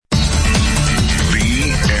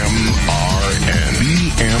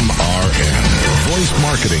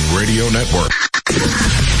Marketing Radio Network.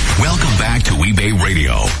 Welcome back to eBay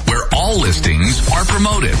Radio, where all listings are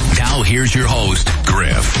promoted. Now here's your host,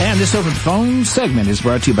 Griff. And this open phone segment is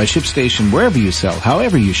brought to you by ShipStation. Wherever you sell,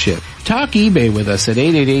 however you ship. Talk eBay with us at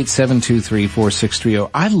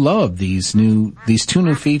 888-723-4630. I love these two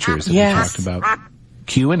new features that we talked about.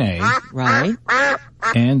 Q&A. Right.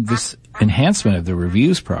 And this enhancement of the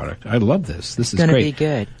reviews product. I love this. This is gonna great. Be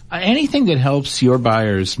good. Anything that helps your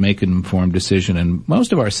buyers make an informed decision, and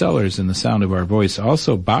most of our sellers in the sound of our voice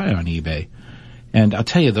also buy on eBay. And I'll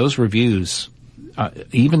tell you, those reviews,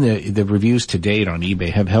 even the reviews to date on eBay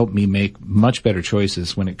have helped me make much better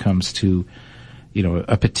choices when it comes to,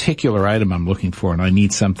 a particular item I'm looking for, and I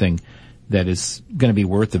need something that is going to be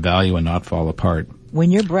worth the value and not fall apart.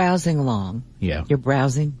 When you're browsing along, you're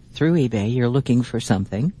browsing through eBay, you're looking for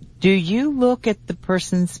something. Do you look at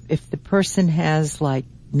if the person has like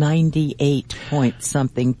 98 point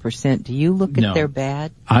something %, do you look at their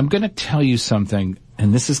bad? I'm going to tell you something,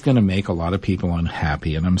 and this is going to make a lot of people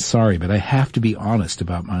unhappy, and I'm sorry, but I have to be honest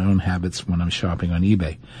about my own habits when I'm shopping on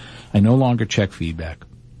eBay. I no longer check feedback.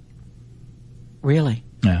 Really?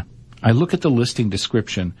 Yeah. I look at the listing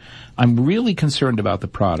description. I'm really concerned about the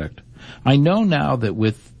product. I know now that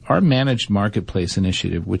with our managed marketplace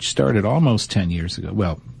initiative, which started almost 10 years ago,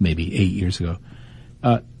 well, maybe 8 years ago,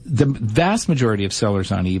 the vast majority of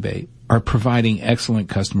sellers on eBay are providing excellent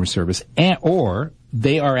customer service, or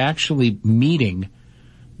they are actually meeting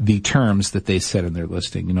the terms that they set in their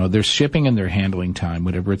listing. Their shipping and their handling time,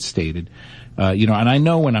 whatever it's stated. And I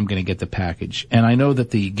know when I'm going to get the package, and I know that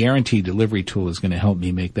the guaranteed delivery tool is going to help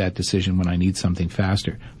me make that decision when I need something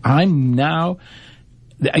faster. I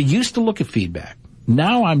used to look at feedback.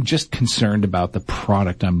 Now I'm just concerned about the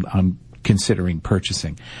product I'm considering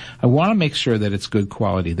purchasing. I want to make sure that it's good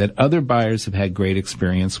quality, that other buyers have had great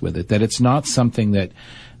experience with it, that it's not something that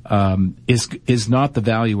is not the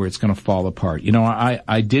value where it's going to fall apart.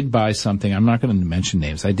 I did buy something. I'm not going to mention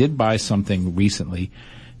names. I did buy something recently,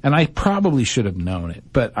 and I probably should have known it,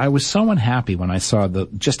 but I was so unhappy when I saw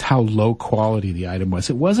just how low quality the item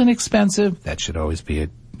was. It wasn't expensive. That should always be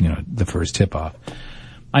the first tip off.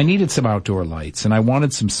 I needed some outdoor lights, and I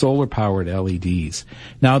wanted some solar-powered LEDs.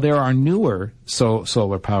 Now, there are newer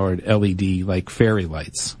solar-powered LED, like fairy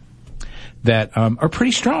lights, that are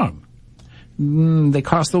pretty strong. They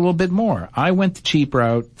cost a little bit more. I went the cheap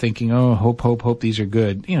route, thinking, hope these are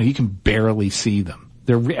good. You can barely see them.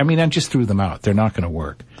 I just threw them out. They're not going to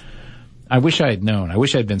work. I wish I had known. I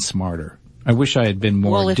wish I had been smarter. I wish I had been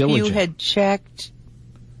more diligent. Well, if you had checked...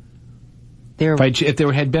 If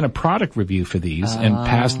there had been a product review for these and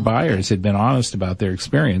past buyers had been honest about their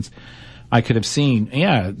experience, I could have seen,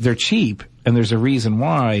 they're cheap and there's a reason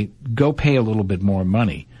why. Go pay a little bit more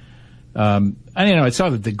money. It's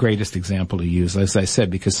not the greatest example to use, as I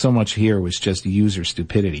said, because so much here was just user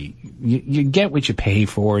stupidity. You get what you pay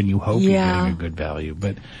for and you hope you're getting a good value,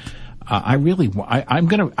 but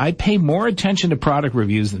I pay more attention to product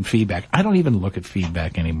reviews than feedback. I don't even look at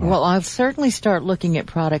feedback anymore. Well, I'll certainly start looking at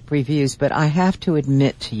product reviews, but I have to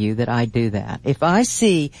admit to you that I do that. If I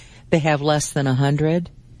see they have less than 100%,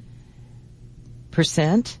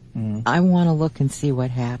 I want to look and see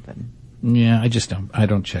what happened. Yeah, I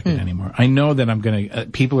don't check it anymore. I know that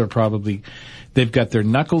people are probably, they've got their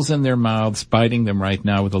knuckles in their mouths, biting them right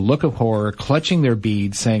now with a look of horror, clutching their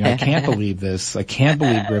beads, saying, I can't believe this. I can't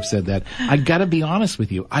believe Griff said that. I gotta be honest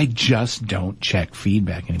with you. I just don't check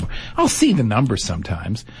feedback anymore. I'll see the numbers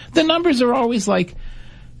sometimes. The numbers are always like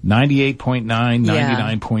 98.9,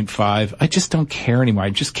 99.5. I just don't care anymore. I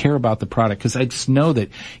just care about the product because I just know that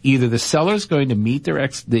either the seller's going to meet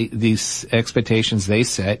these expectations they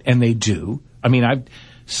set, and they do.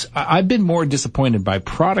 I've been more disappointed by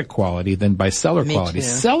product quality than by seller quality. Too.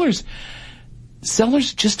 Sellers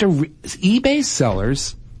eBay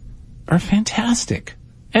sellers are fantastic.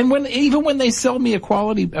 And even when they sell me a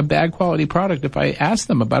bad quality product, if I ask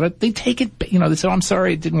them about it, they take it, they say, I'm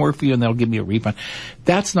sorry, it didn't work for you, and they'll give me a refund.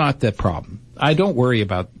 That's not the problem. I don't worry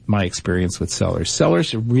about my experience with sellers.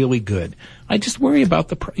 Sellers are really good. I just worry about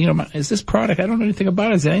is this product, I don't know anything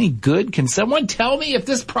about it. Is it any good? Can someone tell me if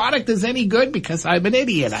this product is any good? Because I'm an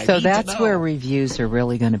idiot. So that's where reviews are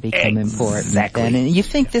really going to become important. Exactly. And you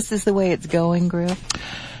think this is the way it's going, Griff?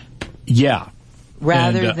 Yeah.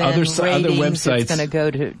 Rather than other ratings, websites, it's going to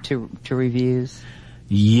go to reviews?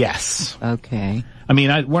 Yes. Okay.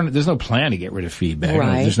 There's no plan to get rid of feedback.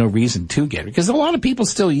 Right. There's no reason to get it because a lot of people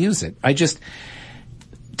still use it.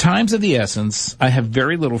 Time's of the essence. I have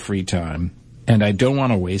very little free time, and I don't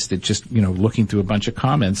want to waste it just, looking through a bunch of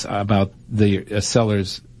comments about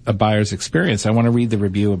a buyer's experience. I want to read the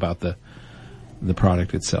review about the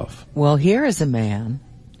product itself. Well, here is a man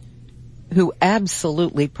who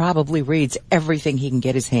absolutely probably reads everything he can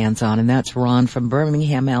get his hands on, and that's Ron from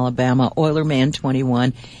Birmingham, Alabama, Oilerman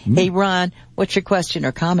 21. Hey, Ron, what's your question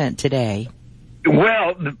or comment today?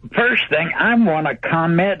 Well, the first thing, I want to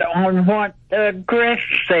comment on what Griff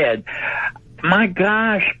said. My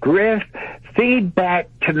gosh, Griff, feedback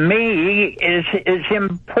to me is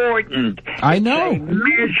important. I know. It's a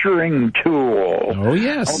measuring tool. Oh,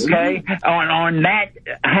 yes. Okay? On that,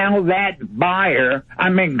 how that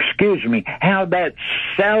how that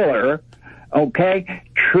seller, okay,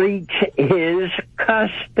 treats his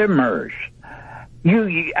customers.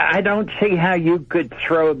 I don't see how you could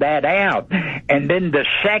throw that out. And then the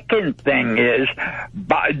second thing is,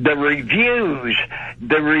 the reviews.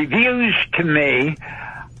 The reviews to me,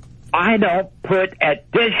 I don't put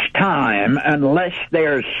at this time, unless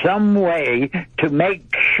there's some way to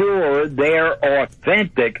make sure they're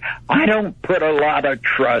authentic, I don't put a lot of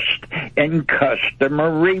trust in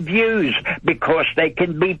customer reviews because they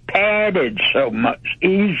can be padded so much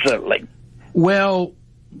easily. Well,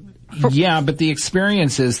 yeah, but the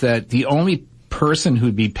experience is that the only person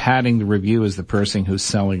who'd be padding the review is the person who's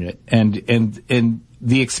selling it. And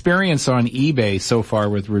the experience on eBay so far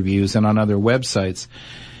with reviews and on other websites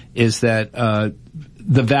is that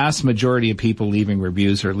the vast majority of people leaving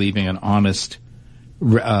reviews are leaving an honest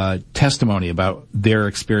testimony about their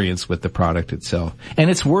experience with the product itself. And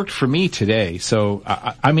it's worked for me today. So,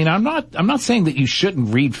 I mean, I'm not saying that you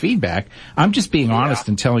shouldn't read feedback. I'm just being honest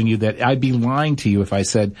and telling you that I'd be lying to you if I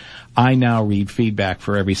said I now read feedback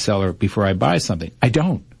for every seller before I buy something. I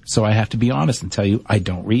don't. So I have to be honest and tell you I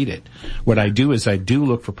don't read it. What I do is I do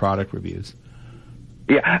look for product reviews.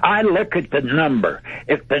 Yeah, I look at the number.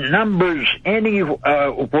 If the number's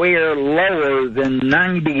anywhere lower than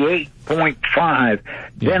 98.5,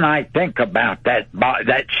 then I think about that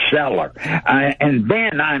seller. And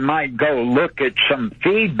then I might go look at some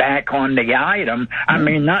feedback on the item. I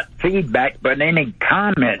mean, not feedback, but any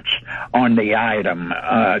comments on the item,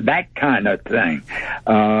 that kind of thing.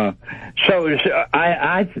 So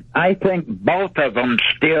I think both of them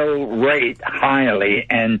still rate highly,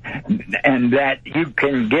 and that you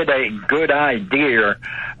can get a good idea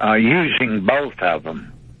using both of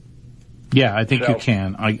them. Yeah, I think you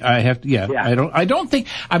can. I have to, yeah. I don't think,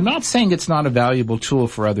 I'm not saying it's not a valuable tool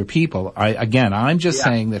for other people. I'm just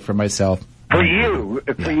saying that for myself. For you,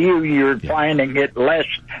 you're finding it less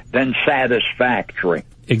than satisfactory.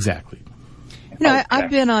 Exactly. No, okay. I've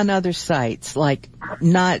been on other sites, like,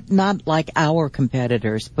 not like our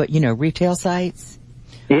competitors, but, retail sites.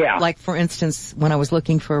 Yeah. Like, for instance, when I was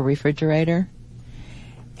looking for a refrigerator.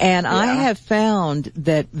 And I have found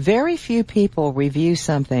that very few people review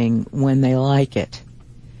something when they like it.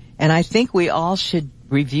 And I think we all should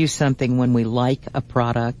review something when we like a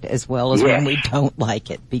product as well as when we don't like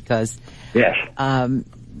it, because, we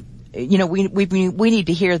need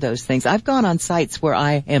to hear those things. I've gone on sites where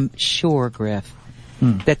I am sure, Griff,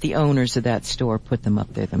 that the owners of that store put them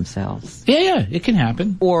up there themselves. Yeah, it can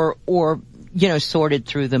happen. Or, sorted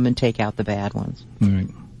through them and take out the bad ones. Right.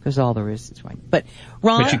 Because all there is right. But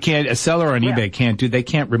Ron, but you can't. A seller on eBay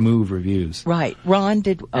can't remove reviews. Right. Ron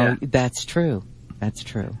did. Oh, that's true. That's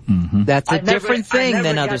true. Mm-hmm. That's a different thing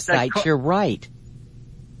than other sites. You're right.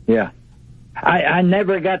 Yeah. I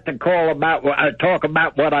never got to talk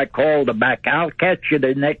about what I called back. I'll catch you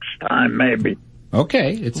the next time, maybe.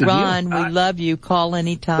 Okay, it's aRon, deal. we love you. Call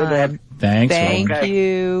anytime. Thanks. Thank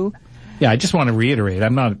you. Yeah, I just want to reiterate.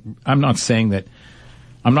 I'm not saying that.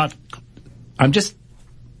 I'm just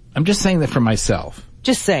saying that for myself.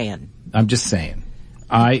 Just saying. I'm just saying.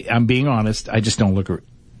 I'm being honest. I just don't look at.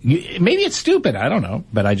 Maybe it's stupid. I don't know,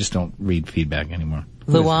 but I just don't read feedback anymore.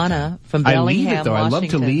 Luana from Bellingham, I leave it though. Washington. I love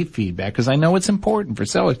to leave feedback because I know it's important for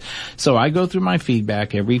sellers. So I go through my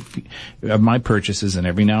feedback of my purchases, and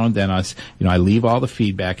every now and then I leave all the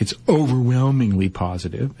feedback. It's overwhelmingly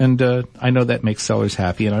positive, and I know that makes sellers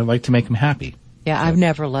happy, and I like to make them happy. Yeah, so. I've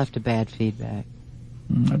never left a bad feedback.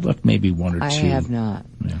 I've left maybe one or two. I have not.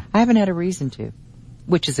 Yeah. I haven't had a reason to,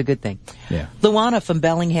 which is a good thing. Yeah. Luana from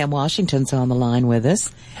Bellingham, Washington's on the line with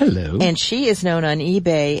us. Hello. And she is known on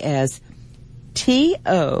eBay as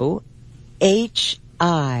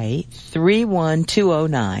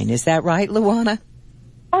TOHI31209. Is that right, Luana?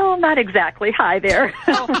 Oh, not exactly. Hi there.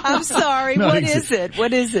 Oh, I'm sorry. What is it?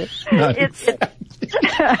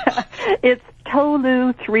 It's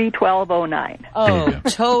Tolu 31209. Oh,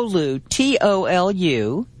 Tolu,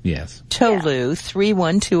 Tolu. Yes. Tolu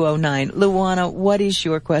 31209. Luana, what is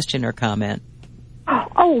your question or comment?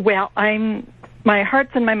 Oh, well, my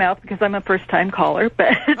heart's in my mouth because I'm a first-time caller, but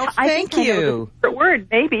I think I know the secret word,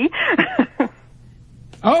 maybe.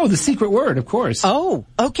 Oh, the secret word, of course. Oh,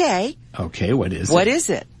 okay. Okay, what is it? What is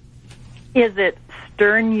it? Is it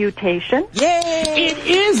sternutation? Yay! It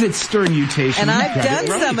is. It's sternutation. And I've done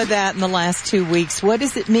some of that in the last 2 weeks. What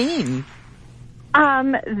does it mean?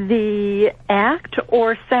 The act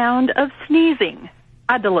or sound of sneezing.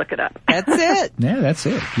 I had to look it up. That's it. Yeah, that's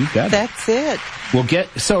it. You got it. That's it. Well,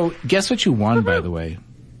 guess what you won, by the way?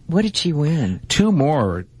 What did she win? 2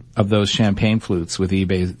 more of those champagne flutes with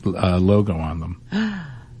eBay logo on them.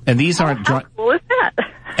 And these aren't drawn. How cool is that?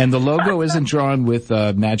 And the logo isn't drawn with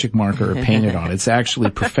a magic marker or painted on. It's actually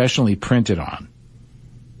professionally printed on.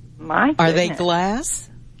 My goodness. Are they glass?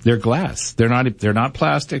 They're glass. They're not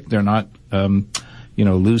plastic. They're not,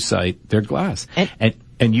 lucite. They're glass.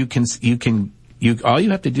 And you can all you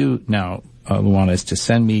have to do now, Luana, is to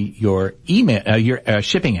send me your email, your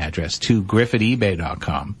shipping address to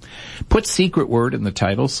griff@ebay.com. Put secret word in the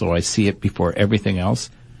title so I see it before everything else.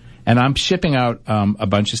 And I'm shipping out a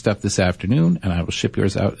bunch of stuff this afternoon, and I will ship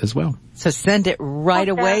yours out as well. So send it right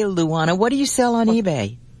away, Luana. What do you sell on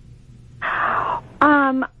eBay?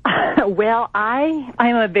 Well,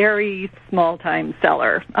 I'm a very small-time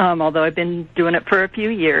seller, although I've been doing it for a few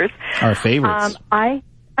years. Our favorites.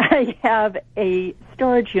 I have a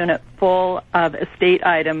storage unit full of estate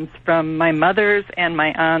items from my mother's and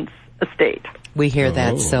my aunt's estate. We hear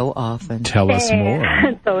that so often. Tell us more.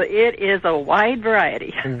 So it is a wide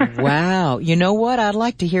variety. Wow. You know what? I'd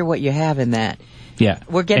like to hear what you have in that. Yeah.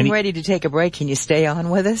 We're getting ready to take a break. Can you stay on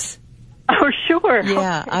with us? Oh, sure.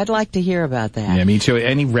 Yeah, I'd like to hear about that. Yeah, me too.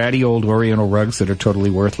 Any ratty old Oriental rugs that are totally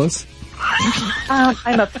worthless?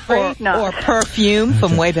 I'm afraid not. Or perfume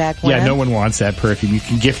from way back when. Yeah, no one wants that perfume. You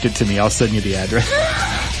can gift it to me. I'll send you the address.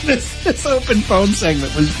 This open phone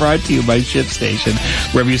segment was brought to you by ShipStation.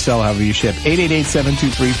 Wherever you sell, however you ship.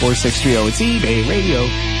 888-723-4630. It's eBay Radio.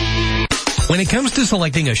 When it comes to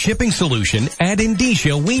selecting a shipping solution, at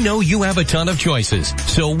Indicia, we know you have a ton of choices.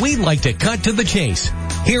 So we'd like to cut to the chase.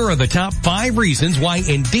 Here are the top 5 reasons why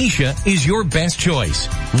Indicia is your best choice.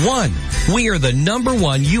 1. We are the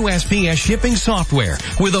 #1 USPS shipping software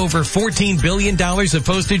with over $14 billion of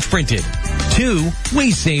postage printed. 2.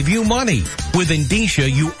 We save you money. With Indicia,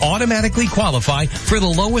 you automatically qualify for the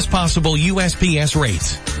lowest possible USPS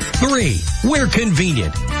rates. 3. We're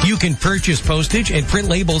convenient. You can purchase postage and print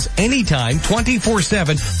labels anytime,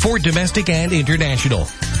 24/7 for domestic and international.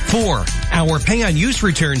 4. Our pay-on-use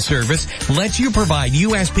return service lets you provide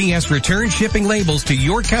USPS return shipping labels to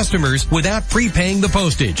your customers without prepaying the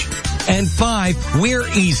postage. And 5, we're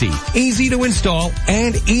easy. Easy to install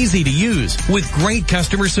and easy to use with great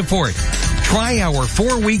customer support. Try our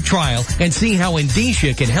 4-week trial and see how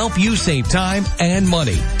Indicia can help you save time and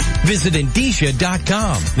money. Visit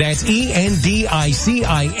Indicia.com. That's ENDICIA.com.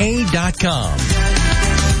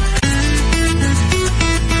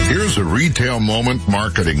 Here's a retail moment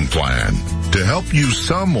marketing plan to help you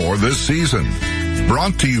sell more this season.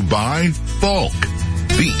 Brought to you by Bulk,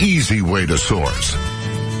 the easy way to source.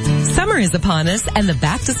 Summer is upon us and the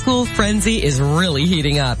back-to-school frenzy is really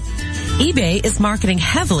heating up. eBay is marketing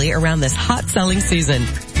heavily around this hot selling season.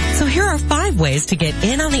 So here are 5 ways to get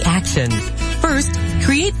in on the action. First,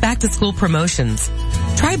 create back-to-school promotions.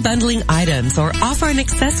 Try bundling items or offer an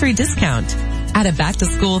accessory discount. Add a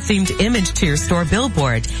back-to-school themed image to your store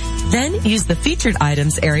billboard. Then use the featured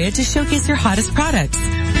items area to showcase your hottest products.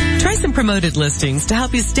 Try some promoted listings to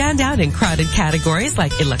help you stand out in crowded categories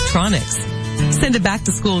like electronics. Send a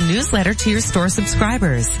back-to-school newsletter to your store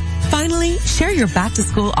subscribers. Finally, share your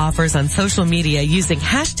back-to-school offers on social media using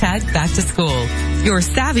 #BackToSchool. Your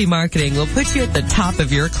savvy marketing will put you at the top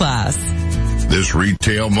of your class. This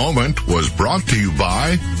retail moment was brought to you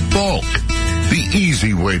by Bulk, the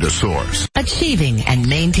easy way to source. Achieving and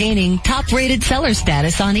maintaining top-rated seller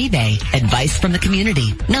status on eBay. Advice from the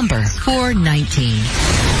community. Number 419.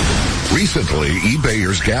 Recently,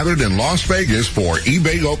 eBayers gathered in Las Vegas for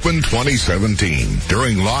eBay Open 2017.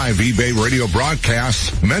 During live eBay radio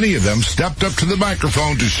broadcasts, many of them stepped up to the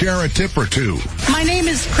microphone to share a tip or two. My name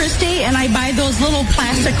is Christy, and I buy those little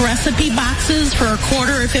plastic recipe boxes for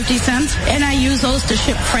 $0.25 or 50 cents, and I use those to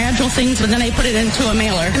ship fragile things, but then I put it into a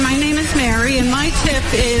mailer. My name is Mary, and my tip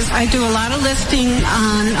is I do a lot of listing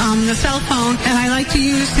on the cell phone, and I like to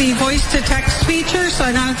use the voice-to-text feature, so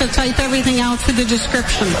I don't have to type everything out through the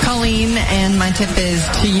description. Colleen, and my tip is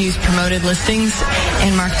to use promoted listings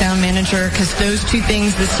and Markdown Manager, because those 2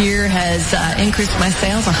 things this year has increased my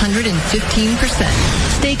sales 115%.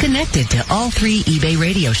 Stay connected to all 3 eBay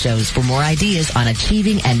radio shows for more ideas on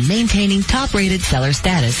achieving and maintaining top-rated seller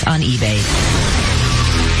status on eBay.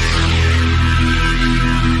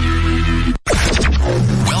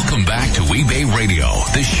 Welcome back to eBay Radio,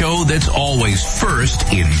 the show that's always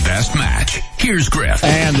first in best match. Here's Griff.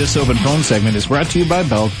 And this open phone segment is brought to you by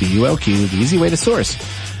Bulk, BULQ, the easy way to source.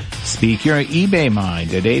 Speak your eBay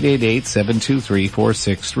mind at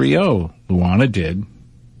 888-723-4630. Luana did.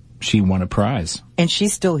 She won a prize. And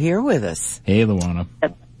she's still here with us. Hey, Luana.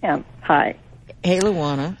 Yeah. Hi. Hey,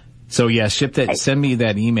 Luana. So, yeah, send me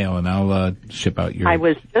that email and I'll ship out your... I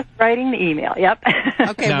was just writing the email, yep.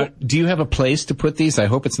 Okay. Now, do you have a place to put these? I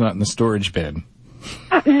hope it's not in the storage bin.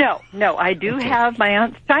 No. I do have my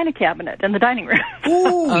aunt's china cabinet in the dining room.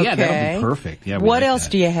 Ooh, okay. Yeah, that'll be perfect. Yeah. What else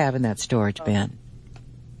do you have in that storage bin?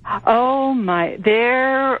 Oh my,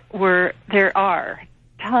 there are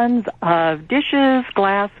tons of dishes,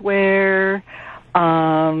 glassware,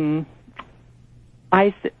 costume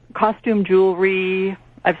jewelry.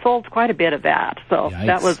 I've sold quite a bit of that, so Yikes.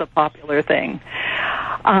 That was a popular thing.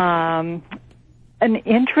 An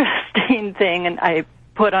interesting thing, and I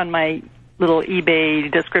put on my little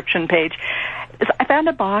eBay description page, is I found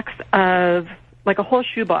a box of, like a whole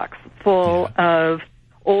shoebox full of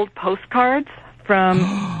old postcards from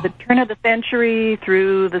the turn of the century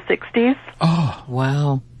through the 60s. Oh,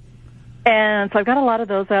 wow. And so I've got a lot of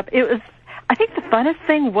those up. I think the funnest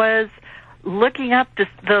thing was looking up just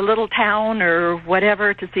the little town or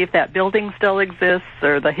whatever to see if that building still exists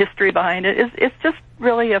or the history behind it. It's just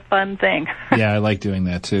really a fun thing. Yeah, I like doing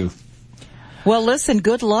that too. Well, listen,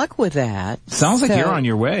 good luck with that. Sounds like you're on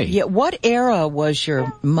your way. Yeah, what era was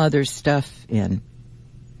your mother's stuff in?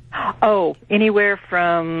 Oh, anywhere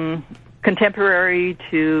from contemporary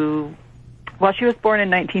to, well, she was born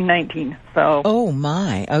in 1919, so. Oh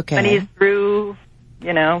my, okay. 20s through,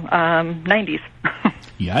 90s.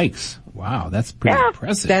 Yikes. Wow, that's pretty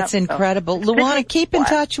impressive. That's incredible. Luana, keep in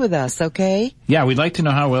touch with us, okay? Yeah, we'd like to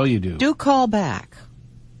know how well you do. Do call back.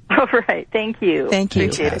 All right, thank you. Thank you.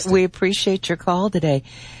 Appreciate it. We appreciate your call today.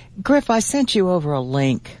 Griff, I sent you over a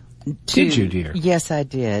link. Did you, dear? Yes, I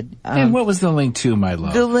did. And what was the link to, my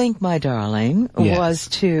love? The link, my darling, was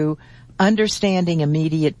to Understanding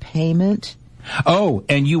Immediate Payment. Oh,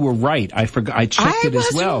 and you were right. I forgot. I checked it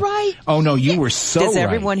as well. Right. Oh no, you were so right. Does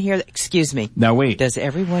everyone hear that? Excuse me. Now wait. Does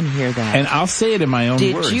everyone hear that? And I'll say it in my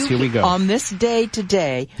own words. Here we go. On this day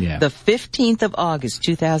today, the 15th of August,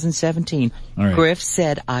 2017, right. Griff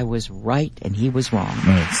said I was right and he was wrong.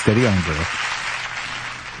 All right, steady on, Griff.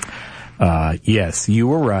 Yes, you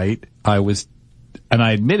were right. I was, and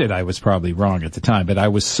I admitted I was probably wrong at the time, but I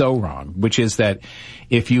was so wrong, which is that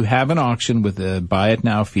if you have an auction with a buy it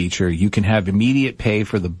now feature, you can have immediate pay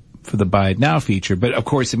for the buy it now feature, but of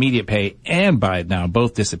course immediate pay and buy it now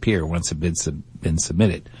both disappear once a bid's been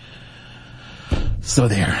submitted. So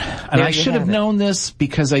there. And I should have known this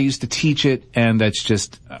because I used to teach it, and that's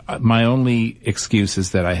just my only excuse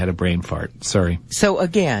is that I had a brain fart. Sorry. So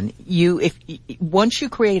again, once you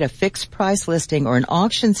create a fixed price listing or an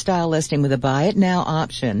auction style listing with a buy it now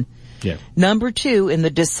option, number 2, in the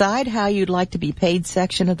decide how you'd like to be paid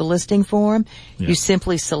section of the listing form, you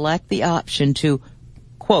simply select the option to,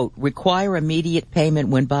 quote, require immediate payment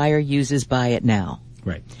when buyer uses buy it now.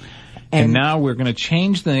 Right. And now we're going to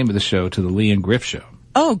change the name of the show to the Lee and Griff Show.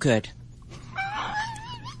 Oh, good.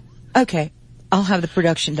 Okay. I'll have the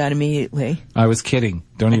production done immediately. I was kidding.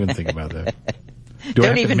 Don't even think about that.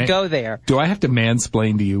 Don't even go there. Do I have to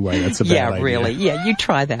mansplain to you why that's a bad idea? Yeah, really. Yeah, you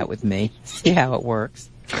try that with me. See how it works.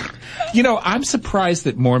 I'm surprised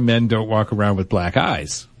that more men don't walk around with black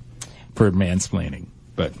eyes for mansplaining,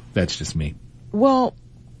 but that's just me. Well,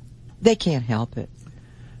 they can't help it.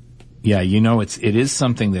 Yeah, it is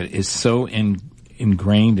something that is so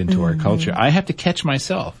ingrained into our culture. I have to catch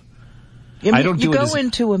myself. I don't do it. You go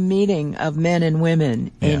into a meeting of men and women,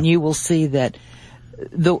 and you will see that,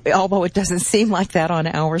 although it doesn't seem like that on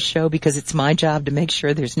our show because it's my job to make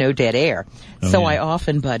sure there's no dead air. I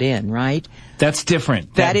often butt in, right? That's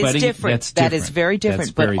different. That is different. That is very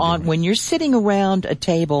different. When you're sitting around a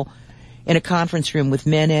table in a conference room with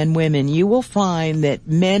men and women, you will find that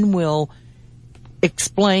men will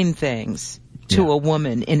explain things to a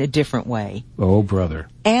woman in a different way. Oh, brother.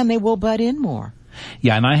 And they will butt in more.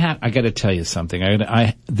 Yeah, and I got to tell you something.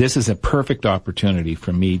 This is a perfect opportunity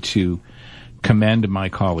for me to commend my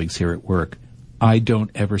colleagues here at work. I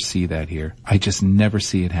don't ever see that here. I just never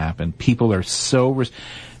see it happen. People are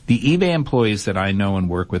the eBay employees that I know and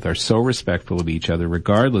work with are so respectful of each other,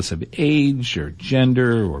 regardless of age or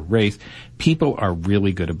gender or race. People are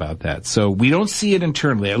really good about that. So we don't see it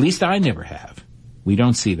internally. At least I never have. We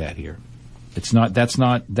don't see that here. That's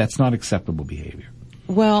not acceptable behavior.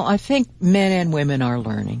 Well, I think men and women are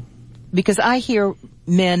learning, because I hear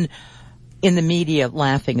men in the media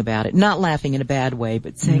laughing about it, not laughing in a bad way,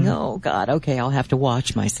 but saying, "Oh God, okay, I'll have to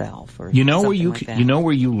watch myself." Or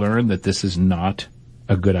where you learn that this is not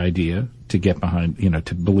a good idea to get behind,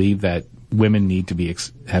 to believe that women need to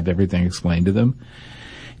have everything explained to them,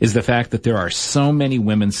 is the fact that there are so many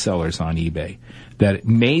women sellers on eBay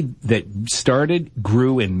that started,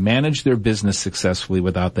 grew, and managed their business successfully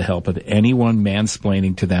without the help of anyone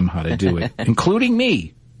mansplaining to them how to do it, including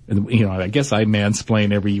me. You know, I guess I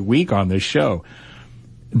mansplain every week on this show.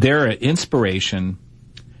 They're an inspiration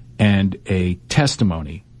and a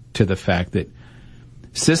testimony to the fact that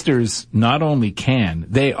sisters not only can,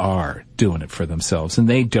 they are doing it for themselves, and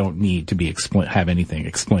they don't need to have anything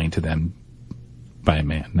explained to them by a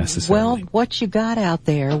man necessarily. Well, what you got out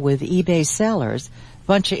there with eBay sellers, a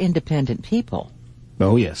bunch of independent people.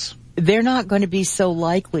 Oh, yes. They're not going to be so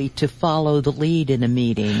likely to follow the lead in a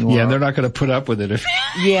meeting. Yeah, they're not going to put up with it if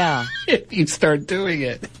you start doing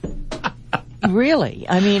it. Really?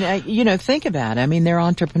 I mean, think about it. I mean, they're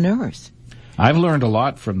entrepreneurs. I've learned a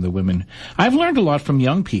lot from the women. I've learned a lot from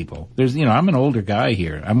young people. I'm an older guy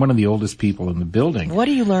here. I'm one of the oldest people in the building. What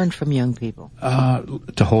do you learn from young people?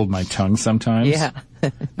 To hold my tongue sometimes. Yeah.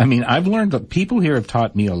 I mean, I've learned that people here have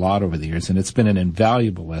taught me a lot over the years, and it's been an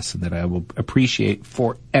invaluable lesson that I will appreciate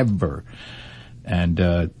forever.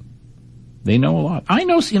 And, they know a lot. I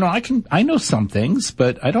know some things,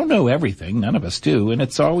 but I don't know everything. None of us do. And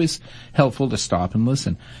it's always helpful to stop and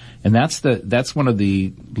listen. And that's one of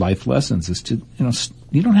the life lessons is to,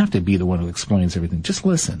 you don't have to be the one who explains everything. Just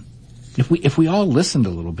listen. If we all listened a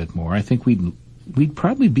little bit more, I think we'd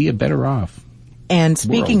probably be a better off. And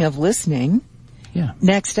speaking of listening, yeah.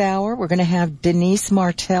 Next hour we're going to have Denise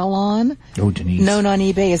Martell on. Oh, Denise. Known on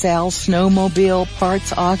eBay as Al's Snowmobile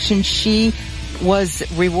Parts Auction. She was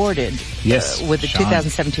rewarded with the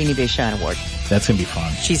 2017 eBay Shine Award. That's going to be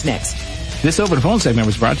fun. She's next. This Over the Phone segment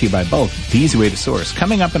was brought to you by Bulk, the easy way to source.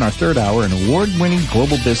 Coming up in our third hour, an award-winning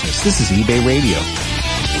global business. This is eBay Radio.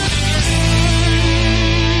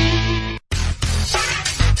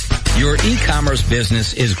 Your e-commerce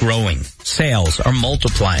business is growing. Sales are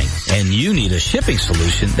multiplying, and you need a shipping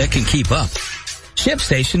solution that can keep up.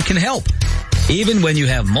 ShipStation can help, even when you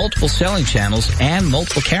have multiple selling channels and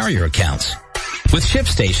multiple carrier accounts. With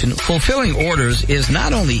ShipStation, fulfilling orders is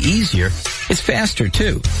not only easier, it's faster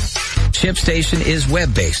too. ShipStation is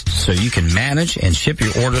web-based, so you can manage and ship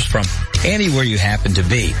your orders from anywhere you happen to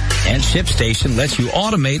be. And ShipStation lets you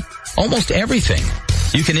automate almost everything.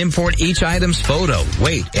 You can import each item's photo,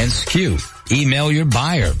 weight, and SKU, email your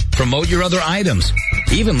buyer, promote your other items,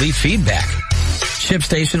 even leave feedback.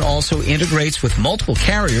 ShipStation also integrates with multiple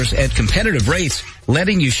carriers at competitive rates,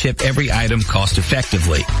 letting you ship every item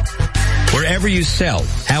cost-effectively. Wherever you sell,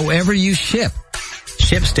 however you ship,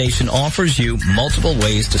 ShipStation offers you multiple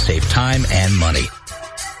ways to save time and money.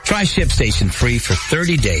 Try ShipStation free for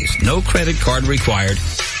 30 days, no credit card required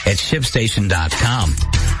at ShipStation.com.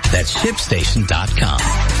 That's ShipStation.com.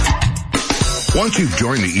 Once you've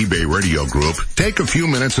joined the eBay Radio Group, take a few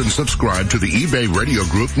minutes and subscribe to the eBay Radio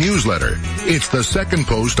Group newsletter. It's the second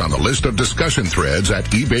post on the list of discussion threads at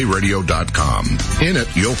eBayRadio.com. In it,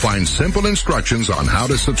 you'll find simple instructions on how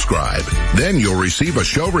to subscribe. Then you'll receive a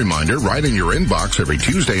show reminder right in your inbox every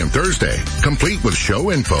Tuesday and Thursday, complete with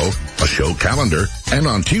show info, a show calendar, and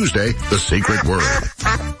on Tuesday, the secret word.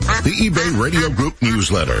 The eBay Radio Group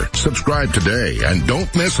newsletter. Subscribe today and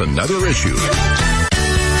don't miss another issue.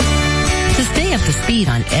 To stay up to speed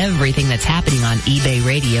on everything that's happening on eBay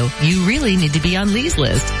Radio, you really need to be on Lee's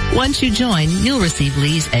list. Once you join, you'll receive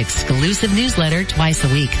Lee's exclusive newsletter twice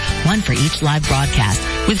a week, one for each live broadcast,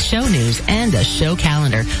 with show news and a show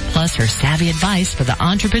calendar, plus her savvy advice for the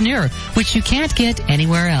entrepreneur, which you can't get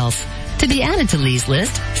anywhere else. To be added to Lee's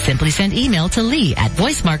list, simply send email to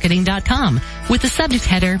Lee@voicemarketing.com with the subject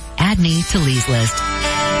header, Add Me to Lee's list.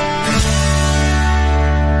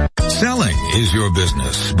 Selling is your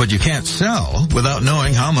business, but you can't sell without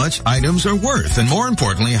knowing how much items are worth, and more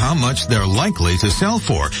importantly, how much they're likely to sell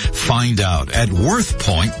for. Find out at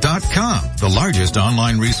worthpoint.com, the largest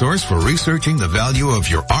online resource for researching the value of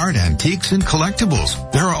your art, antiques, and collectibles.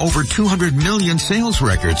 There are over 200 million sales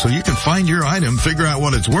records, so you can find your item, figure out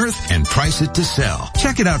what it's worth, and price it to sell.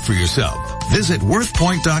 Check it out for yourself. Visit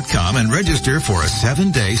worthpoint.com and register for a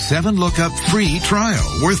 7-day, 7-lookup free trial.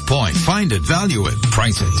 WorthPoint. Find it, value it,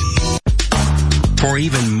 price it. For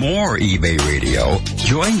even more eBay Radio,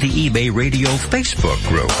 join the eBay Radio Facebook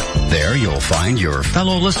group. There you'll find your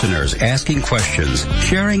fellow listeners asking questions,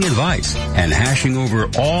 sharing advice, and hashing over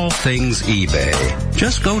all things eBay.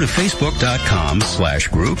 Just go to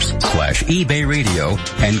facebook.com/groups/eBay Radio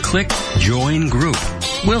and click Join Group.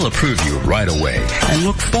 We'll approve you right away and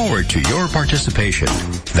look forward to your participation.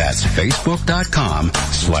 That's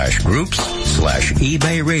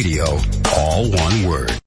facebook.com/groups/eBay Radio, all one word.